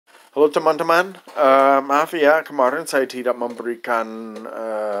Halo teman-teman, maaf ya kemarin saya tidak memberikan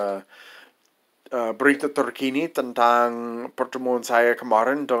berita terkini tentang pertemuan saya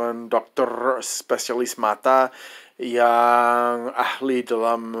kemarin dengan dokter spesialis mata yang ahli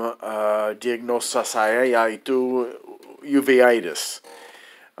dalam diagnosa saya, yaitu uveitis.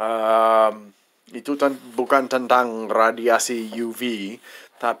 Itu bukan tentang radiasi UV,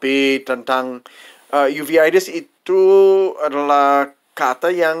 tapi tentang uveitis itu adalah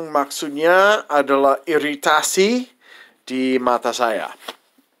kata yang maksudnya adalah iritasi di mata saya.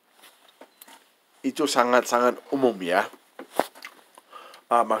 Itu sangat-sangat umum ya.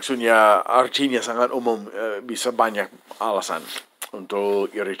 Maksudnya artinya sangat umum, bisa banyak alasan untuk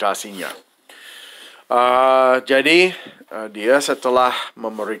iritasinya. Jadi dia setelah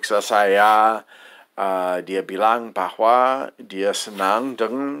memeriksa saya, dia bilang bahwa dia senang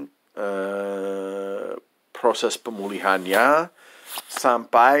dengan proses pemulihannya,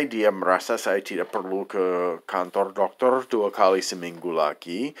 sampai dia merasa saya tidak perlu ke kantor dokter 2 kali seminggu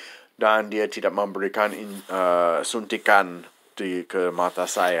lagi, dan dia tidak memberikan suntikan ke mata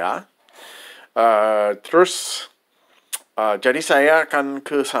saya. Jadi saya akan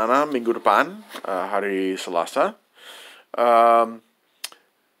ke sana minggu depan, hari Selasa.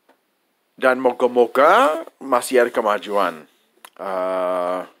 Dan moga-moga masih ada kemajuan.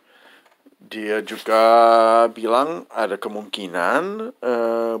 Dia juga bilang ada kemungkinan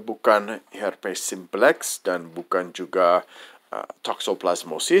bukan herpes simplex dan bukan juga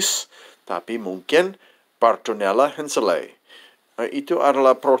toxoplasmosis, tapi mungkin Bartonella henselae. Itu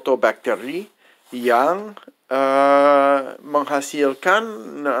adalah protobakteri yang menghasilkan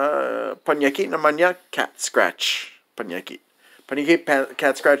penyakit namanya cat scratch. Penyakit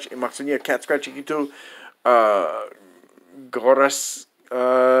cat scratch, maksudnya cat scratch itu gores,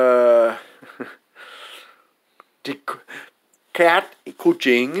 cat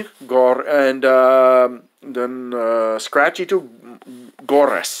kucing, dan scratch itu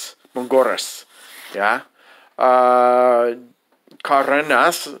menggores, ya.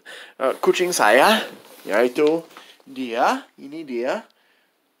 Karena kucing saya, yaitu ini dia,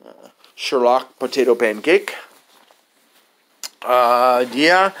 Sherlock Potato Pancake.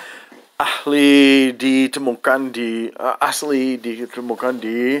 Dia asli ditemukan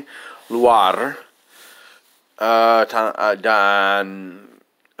di luar, dan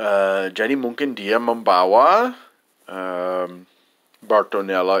jadi mungkin dia membawa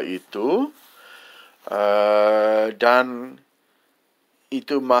Bartonella itu, dan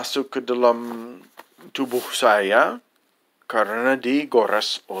itu masuk ke dalam tubuh saya karena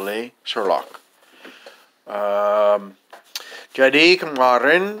digores oleh Sherlock. Jadi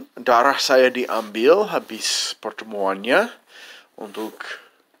kemarin darah saya diambil habis pertemuannya untuk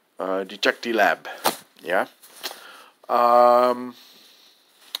dicek di lab, ya.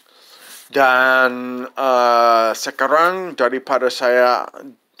 Dan sekarang daripada saya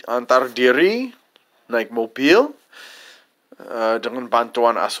antar diri naik mobil dengan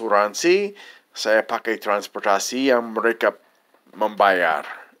bantuan asuransi, saya pakai transportasi yang mereka membayar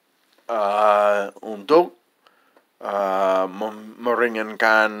untuk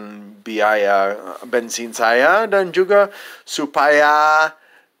meringankan biaya bensin saya, dan juga supaya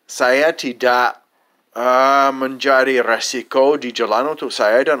saya tidak menjadi resiko di jalan untuk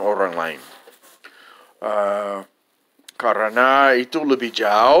saya dan orang lain. Karena itu lebih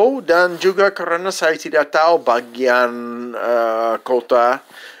jauh, dan juga karena saya tidak tahu bagian kota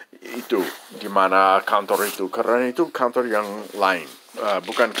itu, di mana kantor itu. Karena itu kantor yang lain,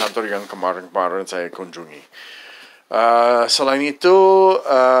 bukan kantor yang kemarin-kemarin saya kunjungi. Selain itu,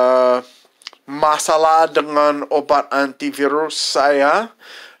 masalah dengan obat antivirus saya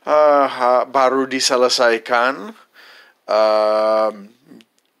baru diselesaikan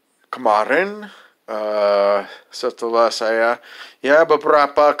kemarin. Setelah saya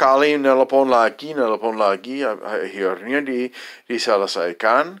beberapa kali nelpon lagi, akhirnya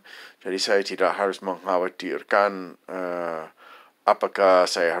diselesaikan. Jadi saya tidak harus mengkhawatirkan apakah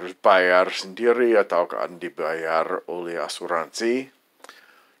saya harus bayar sendiri atau akan dibayar oleh asuransi.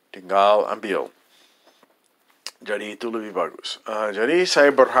 Tinggal ambil. Jadi itu lebih bagus. Jadi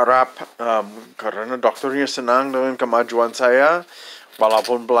saya berharap, karena dokternya senang dengan kemajuan saya,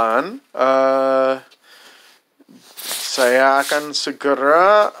 walaupun pelan, saya akan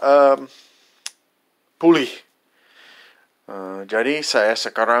segera pulih. Jadi saya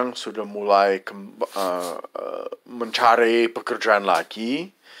sekarang sudah mulai mencari pekerjaan lagi,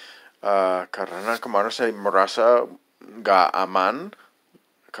 karena kemarin saya merasa nggak aman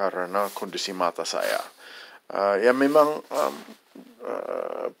karena kondisi mata saya. Ya memang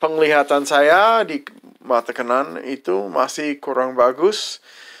penglihatan saya di mata kanan itu masih kurang bagus,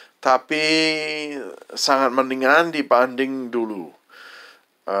 tapi sangat mendingan dibanding dulu.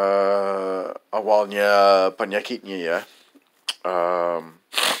 Awalnya penyakitnya ya.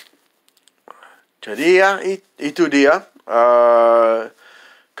 Jadi ya itu dia.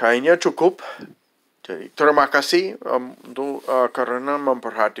 Kayaknya cukup. Jadi terima kasih untuk karena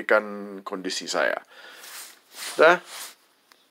memperhatikan kondisi saya. Dah.